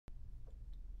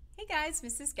Hey guys,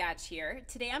 Mrs. Gatch here.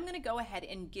 Today I'm going to go ahead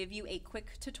and give you a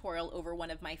quick tutorial over one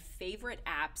of my favorite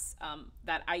apps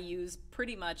that I use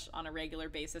pretty much on a regular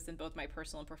basis in both my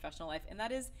personal and professional life, and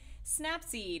that is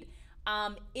Snapseed.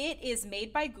 It is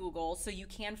made by Google, so you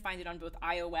can find it on both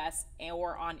iOS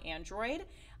or on Android.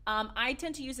 I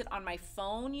tend to use it on my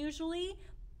phone usually,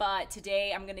 but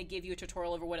today I'm going to give you a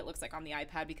tutorial over what it looks like on the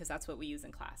iPad because that's what we use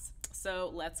in class.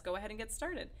 So let's go ahead and get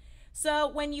started. So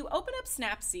when you open up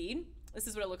Snapseed, this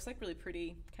is what it looks like, really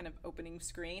pretty kind of opening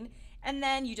screen. And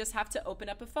then you just have to open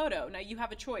up a photo. Now you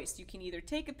have a choice. You can either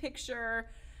take a picture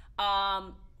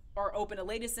or open a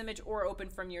latest image or open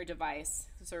from your device.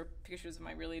 These are pictures of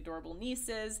my really adorable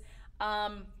nieces. But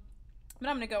I'm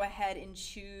gonna go ahead and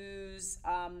choose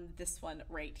this one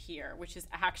right here, which is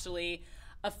actually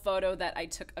a photo that I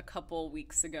took a couple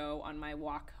weeks ago on my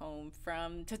walk home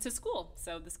from to school.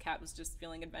 So this cat was just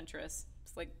feeling adventurous.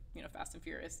 It's like, you know, Fast and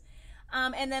Furious.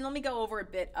 And then let me go over a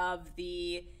bit of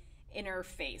the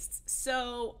interface.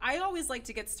 So I always like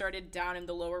to get started down in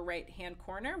the lower right hand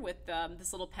corner with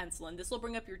this little pencil, and this will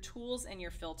bring up your tools and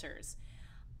your filters.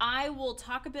 I will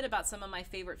talk a bit about some of my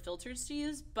favorite filters to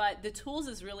use, but the tools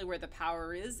is really where the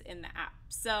power is in the app.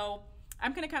 So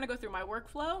I'm going to kind of go through my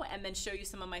workflow and then show you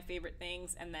some of my favorite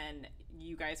things, and then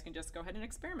you guys can just go ahead and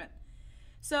experiment.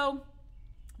 So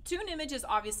tune image is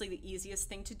obviously the easiest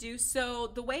thing to do. So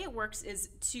the way it works is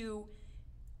to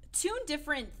tune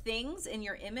different things in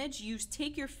your image. You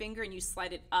take your finger and you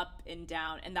slide it up and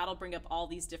down, and that'll bring up all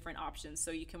these different options. So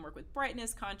you can work with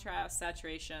brightness, contrast,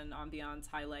 saturation, ambiance,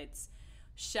 highlights,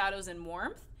 shadows, and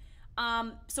warmth.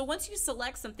 So once you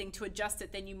select something to adjust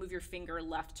it, then you move your finger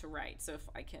left to right. So if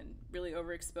I can really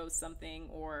overexpose something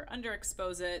or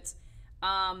underexpose it.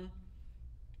 And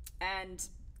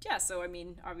yeah, so I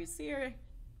mean, obviously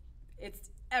it's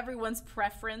everyone's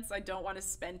preference. I don't want to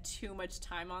spend too much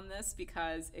time on this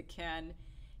because it can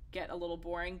get a little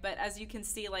boring. But as you can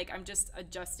see, like I'm just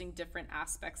adjusting different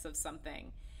aspects of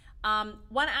something.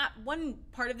 One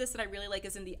part of this that I really like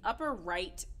is in the upper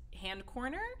right hand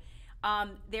corner.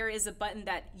 There is a button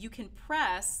that you can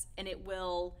press and it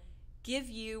will give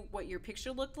you what your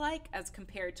picture looked like as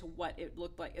compared to what it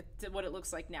looked like, to what it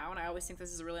looks like now. And I always think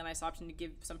this is a really nice option to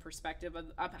give some perspective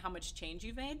of how much change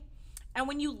you've made. And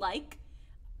when you like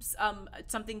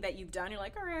something that you've done, you're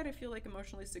like, all right, I feel like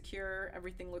emotionally secure,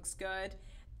 everything looks good,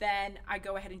 then I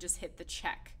go ahead and just hit the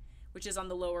check, which is on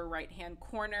the lower right hand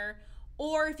corner.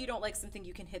 Or if you don't like something,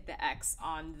 you can hit the X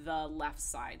on the left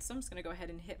side. So I'm just gonna go ahead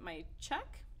and hit my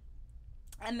check.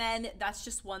 And then that's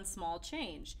just one small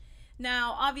change.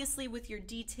 Now, obviously with your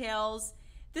details,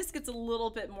 this gets a little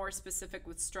bit more specific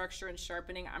with structure and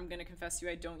sharpening. I'm gonna confess to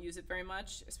you, I don't use it very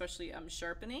much, especially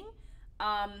sharpening.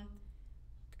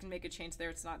 Can make a change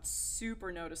there. It's not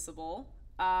super noticeable.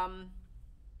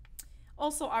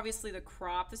 Also, obviously the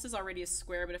crop, this is already a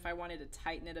square, but if I wanted to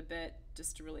tighten it a bit,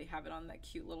 just to really have it on that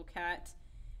cute little cat,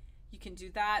 you can do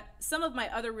that. Some of my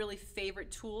other really favorite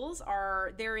tools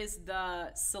are, there is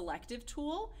the Selective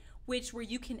Tool, where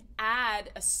you can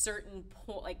add a certain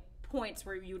points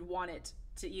where you would want it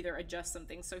to either adjust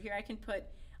something. So here I can put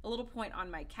a little point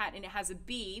on my cat, and it has a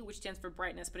B, which stands for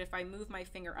brightness, but if I move my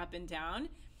finger up and down,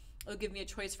 it'll give me a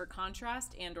choice for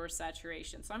contrast and or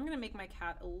saturation. So I'm gonna make my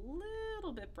cat a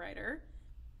little bit brighter,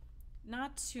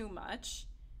 not too much,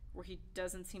 where he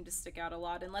doesn't seem to stick out a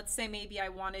lot. And let's say maybe I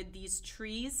wanted these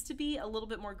trees to be a little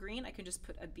bit more green. I can just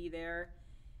put a B there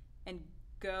and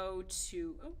go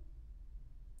to,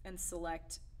 and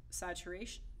select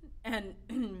saturation. And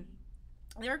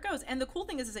there it goes. And the cool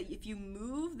thing is that if you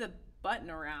move the button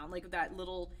around, like that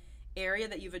little area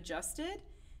that you've adjusted,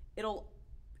 it'll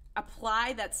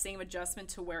apply that same adjustment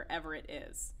to wherever it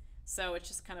is. So it's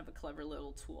just kind of a clever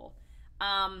little tool.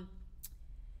 I'm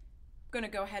gonna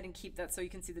go ahead and keep that so you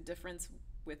can see the difference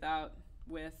without a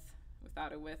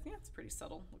width. Yeah, it's pretty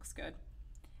subtle, looks good.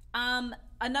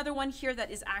 Another one here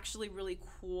that is actually really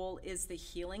cool is the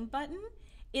healing button.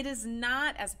 It is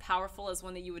not as powerful as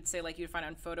one that you would say like you'd find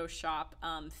on Photoshop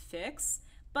Fix,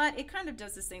 but it kind of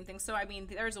does the same thing. So I mean,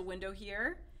 there's a window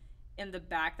here in the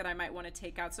back that I might want to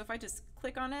take out. So if I just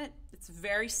click on it, it's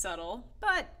very subtle,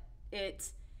 but it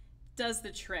does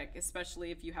the trick, especially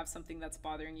if you have something that's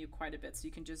bothering you quite a bit. So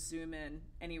you can just zoom in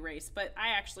and erase, but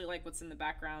I actually like what's in the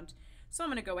background. So I'm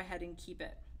going to go ahead and keep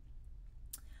it.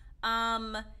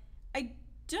 I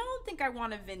don't think I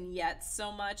want a vignette so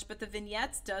much, but the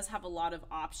vignettes does have a lot of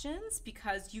options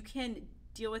because you can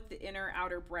deal with the inner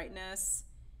outer brightness.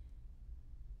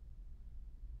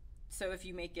 So if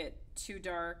you make it too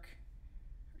dark,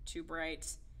 too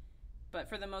bright, but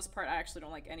for the most part I actually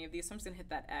don't like any of these, so I'm just gonna hit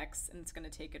that X and it's gonna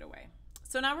take it away.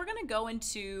 So now we're gonna go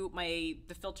into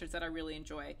the filters that I really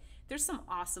enjoy. There's some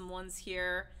awesome ones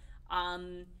here.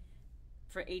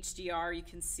 For HDR, you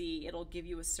can see it'll give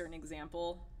you a certain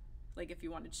example. Like if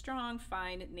you wanted strong,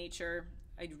 fine, nature.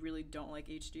 I really don't like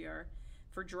HDR.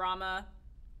 For drama,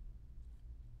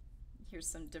 here's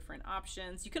some different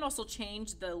options. You can also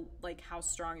change the how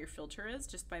strong your filter is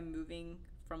just by moving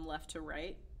from left to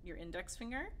right, your index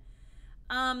finger.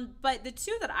 But the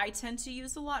two that I tend to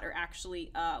use a lot are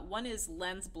actually, one is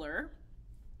lens blur,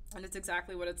 and it's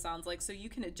exactly what it sounds like. So you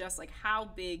can adjust how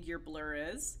big your blur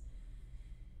is,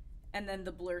 and then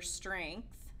the blur strength.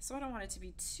 So I don't want it to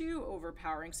be too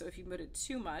overpowering. So if you put it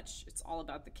too much, it's all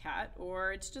about the cat,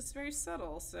 or it's just very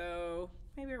subtle. So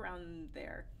maybe around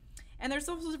there. And there's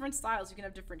also different styles. You can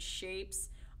have different shapes,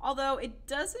 although it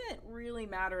doesn't really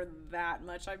matter that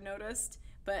much, I've noticed.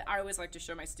 But I always like to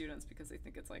show my students because they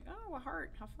think it's oh, a heart,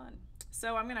 how fun.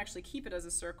 So I'm gonna actually keep it as a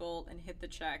circle and hit the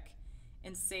check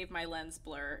and save my lens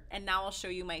blur. And now I'll show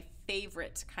you my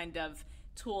favorite kind of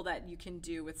tool that you can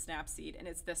do with Snapseed, and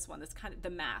it's this one. This kind of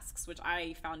the masks, which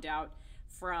I found out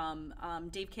from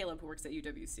Dave Caleb, who works at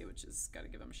UWC, which is gotta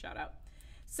give him a shout out.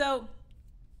 So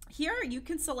here you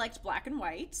can select black and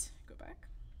white. Go back.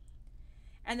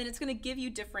 And then it's going to give you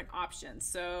different options.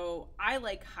 So I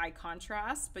like high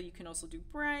contrast, but you can also do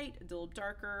bright, a little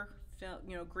darker,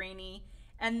 grainy.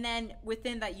 And then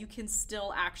within that, you can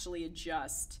still actually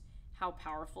adjust how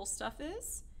powerful stuff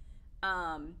is.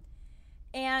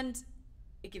 And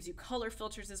it gives you color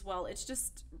filters as well. It's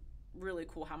just really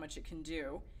cool how much it can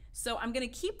do. So I'm going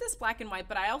to keep this black and white,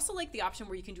 but I also like the option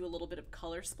where you can do a little bit of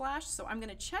color splash. So I'm going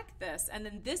to check this, and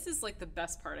then this is the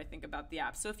best part I think about the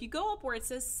app. So if you go up where it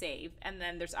says save, and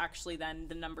then there's actually then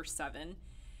the number 7,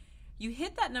 you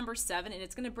hit that number 7 and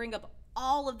it's going to bring up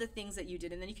all of the things that you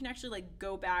did, and then you can actually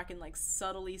go back and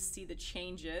subtly see the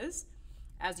changes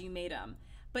as you made them.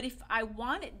 But if I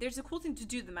want it, there's a cool thing to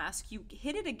do the mask. You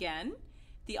hit it again,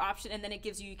 the option, and then it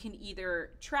gives you can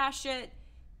either trash it,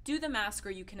 do the mask,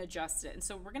 or you can adjust it. And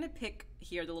so we're gonna pick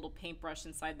here the little paintbrush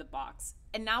inside the box.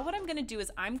 And now what I'm gonna do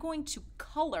is I'm going to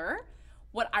color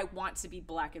what I want to be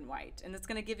black and white. And it's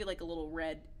gonna give you a little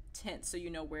red tint so you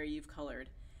know where you've colored.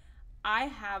 I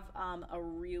have a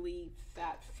really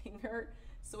fat finger,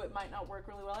 so it might not work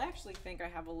really well. I actually think I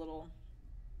have a little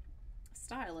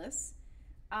stylus.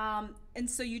 And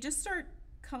so you just start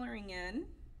coloring in.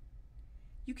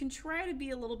 You can try to be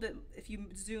a little bit, if you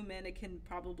zoom in, it can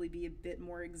probably be a bit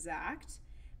more exact,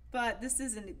 but this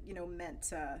isn't, meant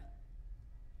to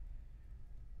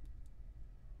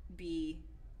be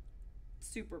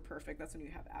super perfect. That's when you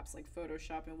have apps like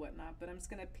Photoshop and whatnot, but I'm just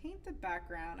gonna paint the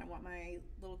background. I want my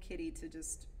little kitty to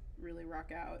just really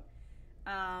rock out.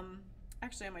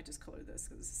 Actually, I might just color this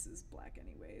because this is black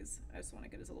anyways. I just wanna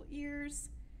get his little ears.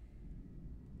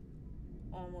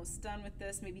 Almost done with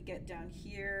this. Maybe get down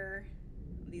here,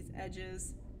 these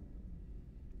edges.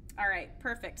 All right,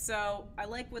 perfect. So I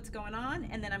like what's going on,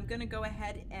 and then I'm gonna go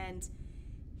ahead and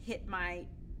hit my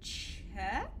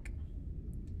check.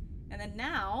 And then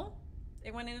now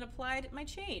it went in and applied my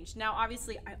change. Now,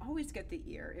 obviously, I always get the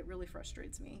ear. It really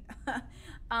frustrates me.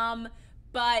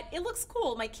 But it looks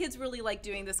cool. My kids really like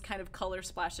doing this kind of color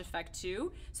splash effect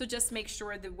too. So just make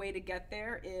sure the way to get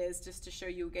there is just to show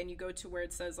you again, you go to where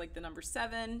it says the number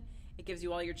 7, it gives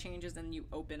you all your changes, and you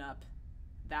open up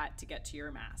that to get to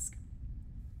your mask.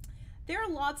 There are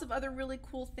lots of other really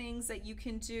cool things that you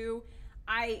can do.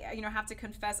 I have to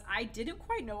confess, I didn't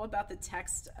quite know about the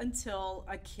text until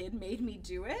a kid made me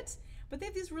do it, but they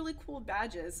have these really cool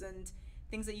badges and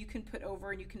things that you can put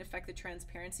over, and you can affect the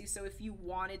transparency. So if you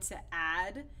wanted to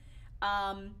add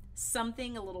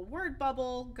something, a little word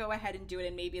bubble, go ahead and do it,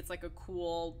 and maybe it's a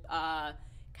cool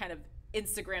kind of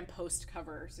Instagram post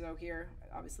cover. So here,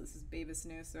 obviously this is Bavis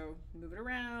New, so move it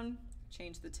around,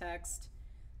 change the text.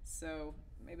 So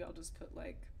maybe I'll just put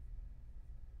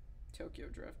Tokyo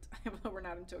Drift. We're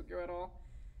not in Tokyo at all.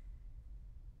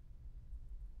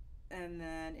 And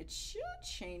then it should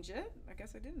change it. I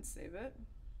guess I didn't save it.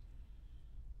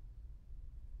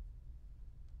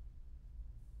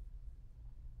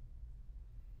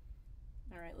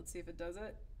 All right, let's see if it does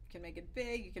it. You can make it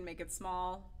big, you can make it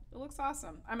small. It looks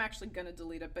awesome. I'm actually gonna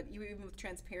delete it, but even with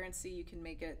transparency, you can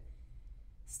make it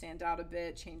stand out a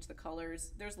bit, change the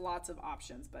colors. There's lots of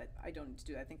options, but I don't need to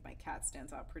do that. I think my cat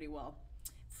stands out pretty well.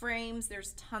 Frames,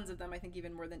 there's tons of them. I think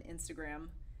even more than Instagram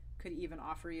could even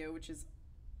offer you, which is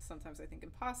sometimes I think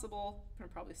impossible. I'm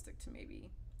gonna probably stick to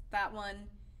maybe that one.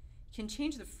 You can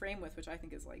change the frame width, which I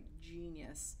think is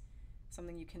genius.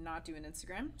 Something you cannot do in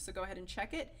Instagram. So go ahead and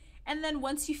check it. And then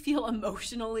once you feel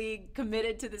emotionally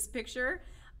committed to this picture,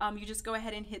 you just go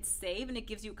ahead and hit save, and it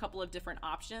gives you a couple of different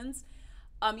options.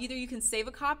 Either you can save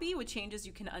a copy with changes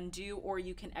you can undo, or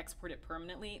you can export it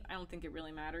permanently. I don't think it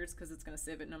really matters because it's going to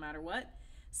save it no matter what.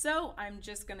 So I'm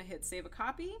just going to hit save a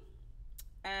copy,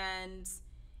 and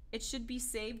it should be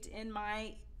saved in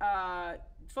my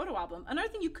photo album. Another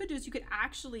thing you could do is you could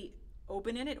actually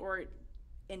open in it or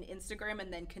in Instagram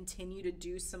and then continue to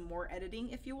do some more editing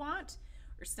if you want,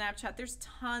 or Snapchat. There's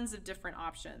tons of different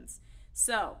options.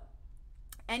 So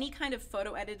any kind of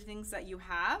photo editing that you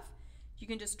have, you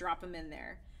can just drop them in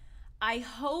there. I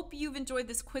hope you've enjoyed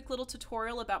this quick little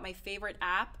tutorial about my favorite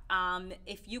app.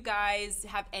 If you guys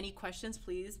have any questions,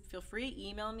 please feel free to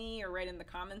email me or write in the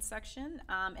comments section.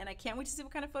 And I can't wait to see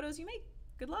what kind of photos you make.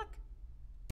 Good luck.